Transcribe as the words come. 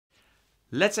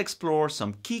let's explore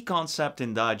some key concepts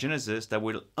in diagenesis that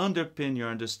will underpin your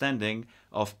understanding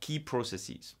of key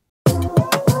processes.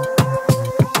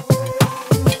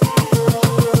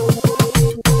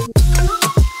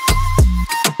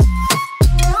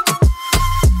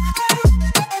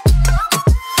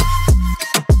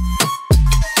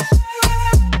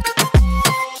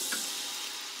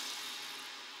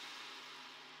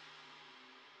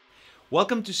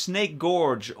 Welcome to Snake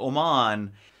Gorge,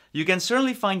 Oman. You can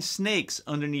certainly find snakes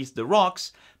underneath the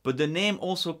rocks, but the name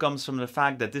also comes from the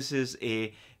fact that this is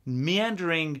a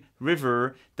meandering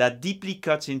river that deeply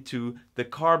cuts into the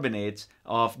carbonate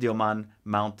of the Oman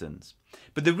mountains.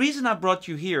 But the reason I brought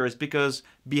you here is because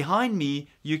behind me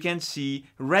you can see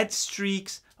red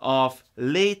streaks of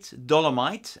late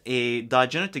dolomite, a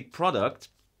diagenetic product,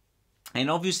 and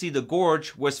obviously the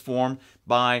gorge was formed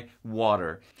by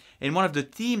water. And one of the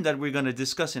themes that we're going to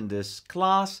discuss in this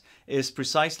class is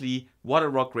precisely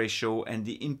water-rock ratio and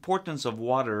the importance of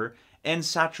water and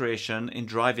saturation in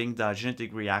driving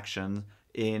diagenetic reaction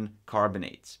in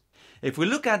carbonates. If we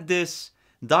look at this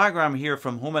diagram here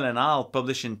from Hummel and al.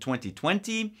 Published in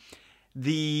 2020,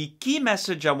 the key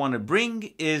message I want to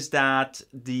bring is that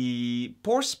the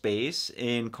pore space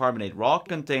in carbonate rock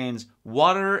contains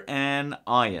water and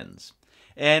ions.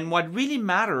 And what really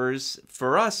matters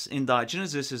for us in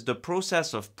diagenesis is the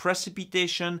process of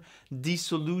precipitation,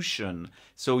 dissolution.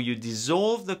 So you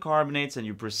dissolve the carbonates and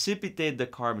you precipitate the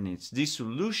carbonates.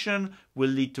 Dissolution will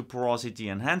lead to porosity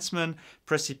enhancement.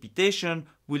 Precipitation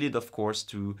will lead, of course,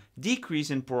 to decrease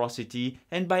in porosity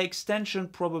and by extension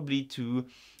probably to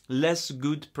less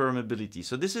good permeability.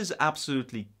 So this is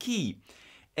absolutely key.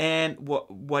 And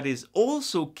what is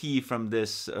also key from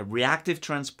this reactive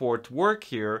transport work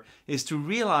here is to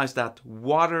realize that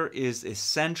water is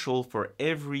essential for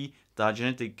every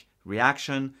diagenetic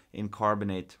reaction in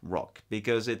carbonate rock,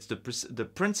 because it's the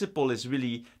principle is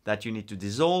really that you need to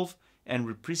dissolve and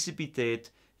reprecipitate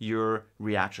your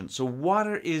reaction. So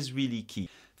water is really key.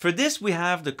 For this we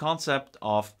have the concept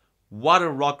of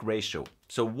water-rock ratio.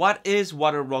 So what is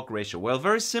water-rock ratio? Well,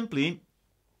 very simply,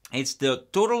 it's the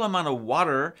total amount of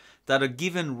water that a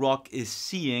given rock is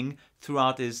seeing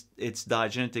throughout its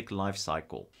diagenetic life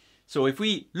cycle. So if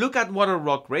we look at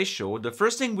water-rock ratio, the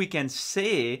first thing we can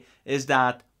say is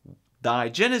that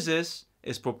diagenesis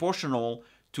is proportional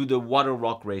to the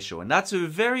water-rock ratio. And that's a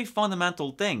very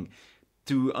fundamental thing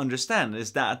to understand,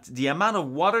 is that the amount of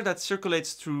water that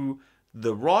circulates through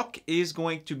the rock is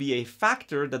going to be a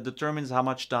factor that determines how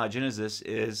much diagenesis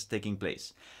is taking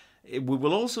place. We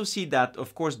will also see that,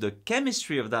 of course, the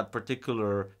chemistry of that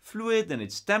particular fluid and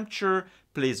its temperature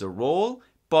plays a role,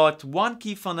 but one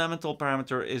key fundamental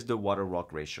parameter is the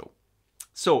water-rock ratio.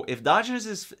 So if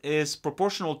diagenesis is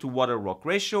proportional to water-rock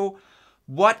ratio,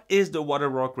 what is the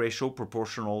water-rock ratio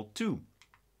proportional to?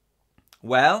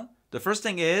 Well, the first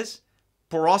thing is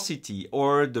porosity,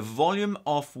 or the volume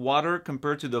of water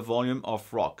compared to the volume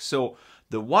of rock. So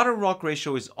the water-rock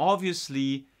ratio is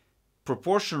obviously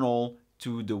proportional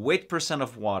to the weight percent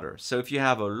of water. So if you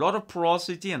have a lot of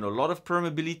porosity and a lot of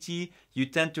permeability, you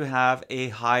tend to have a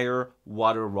higher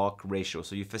water-rock ratio.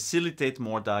 So you facilitate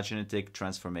more diagenetic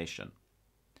transformation.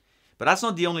 But that's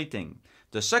not the only thing.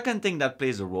 The second thing that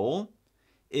plays a role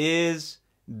is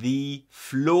the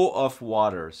flow of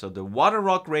water. So the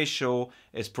water-rock ratio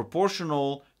is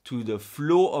proportional to the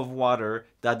flow of water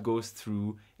that goes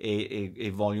through a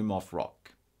volume of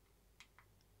rock.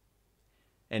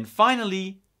 And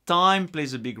finally, time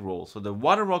plays a big role. So the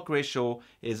water-rock ratio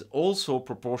is also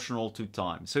proportional to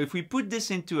time. So if we put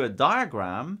this into a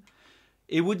diagram,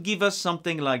 it would give us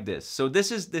something like this. So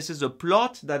this is a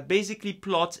plot that basically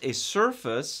plots a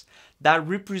surface that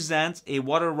represents a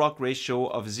water-rock ratio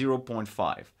of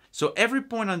 0.5. So every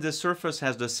point on the surface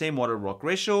has the same water-rock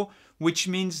ratio, which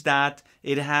means that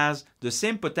it has the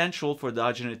same potential for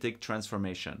diagenetic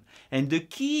transformation. And the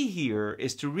key here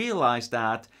is to realize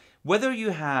that whether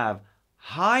you have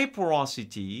high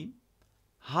porosity,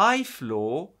 high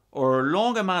flow, or a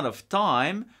long amount of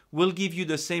time will give you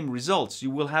the same results.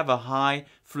 You will have a high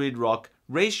fluid-rock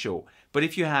ratio. But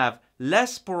if you have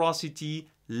less porosity,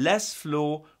 less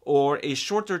flow, or a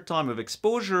shorter time of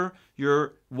exposure,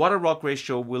 your water-rock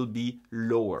ratio will be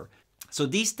lower. So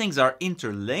these things are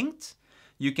interlinked.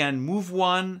 You can move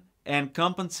one and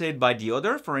compensate by the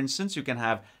other. For instance, you can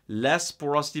have less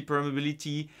porosity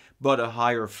permeability, but a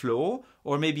higher flow,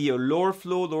 or maybe a lower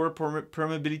flow, lower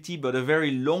permeability, but a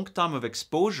very long time of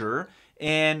exposure,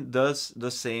 and thus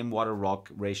the same water-rock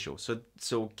ratio.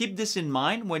 So keep this in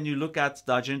mind when you look at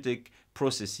diagenetic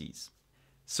processes.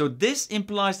 So this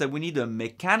implies that we need a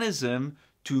mechanism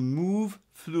to move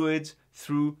fluids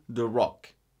through the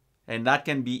rock. And that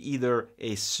can be either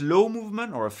a slow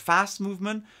movement or a fast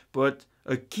movement, but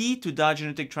a key to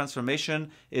diagenetic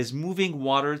transformation is moving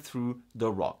water through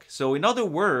the rock. So in other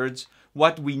words,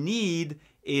 what we need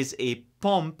is a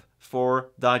pump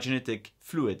for diagenetic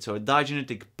fluid, so a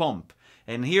diagenetic pump.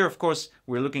 And here, of course,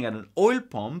 we're looking at an oil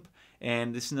pump,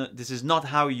 and this is not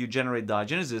how you generate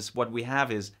diagenesis. What we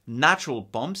have is natural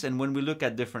pumps, and when we look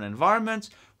at different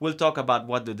environments, we'll talk about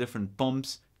what the different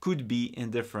pumps could be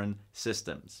in different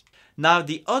systems. Now,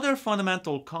 the other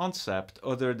fundamental concept,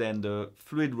 other than the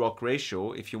fluid-rock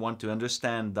ratio, if you want to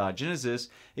understand diagenesis,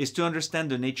 is to understand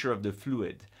the nature of the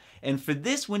fluid. And for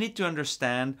this, we need to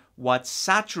understand what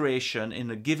saturation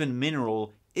in a given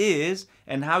mineral is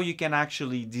and how you can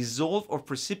actually dissolve or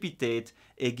precipitate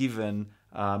a given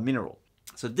mineral.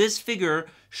 So this figure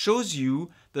shows you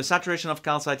the saturation of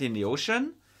calcite in the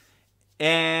ocean.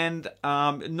 And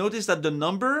notice that the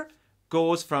number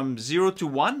goes from 0 to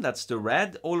 1, that's the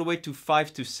red, all the way to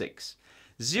 5 to 6.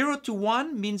 0 to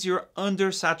 1 means you're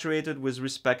undersaturated with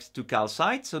respect to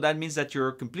calcite, so that means that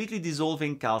you're completely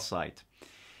dissolving calcite.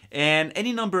 And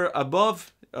any number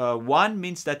above 1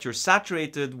 means that you're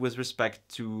saturated with respect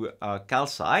to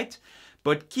calcite.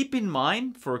 But keep in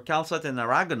mind for calcite and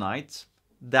aragonite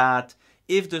that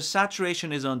if the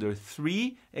saturation is under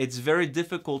 3, it's very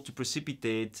difficult to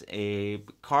precipitate a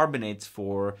carbonate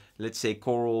for, let's say,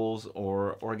 corals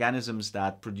or organisms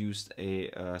that produce a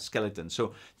skeleton.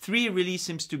 So 3 really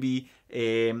seems to be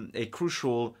a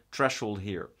crucial threshold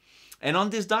here. And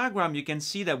on this diagram, you can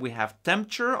see that we have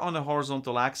temperature on the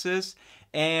horizontal axis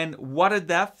and water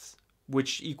depth,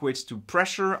 which equates to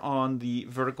pressure on the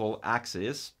vertical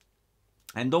axis.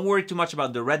 And don't worry too much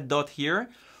about the red dot here.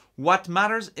 What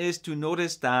matters is to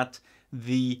notice that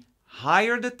the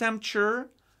higher the temperature,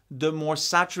 the more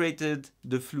saturated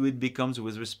the fluid becomes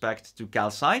with respect to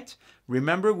calcite.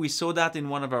 Remember, we saw that in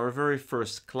one of our very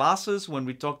first classes when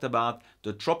we talked about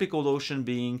the tropical ocean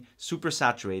being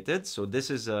supersaturated. So this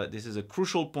is a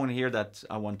crucial point here that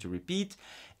I want to repeat.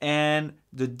 And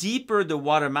the deeper the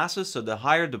water masses, so the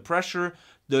higher the pressure,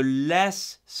 the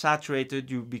less saturated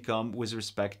you become with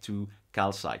respect to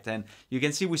calcite. And you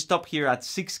can see we stop here at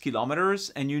 6 kilometers,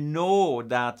 and you know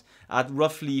that at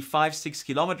roughly 5-6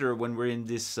 kilometers, when we're in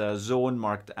this zone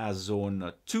marked as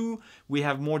zone 2, we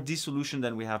have more dissolution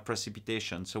than we have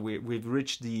precipitation. So we've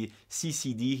reached the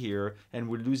CCD here, and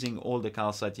we're losing all the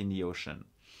calcite in the ocean.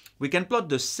 We can plot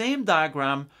the same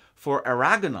diagram for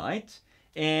aragonite,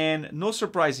 and no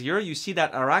surprise here, you see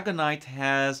that aragonite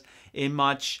has a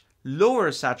much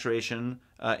lower saturation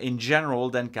in general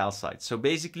than calcite. So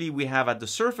basically we have at the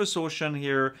surface ocean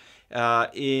here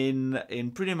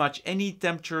in pretty much any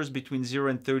temperatures between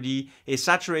 0 and 30 a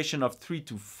saturation of 3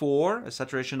 to 4,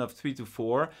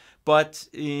 but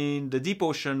in the deep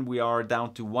ocean we are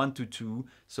down to 1 to 2,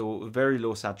 so very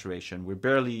low saturation. We're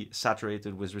barely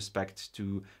saturated with respect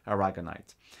to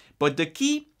aragonite. But the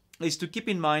key is to keep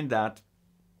in mind that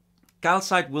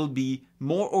calcite will be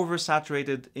more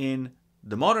oversaturated in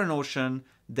the modern ocean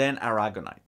than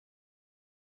aragonite.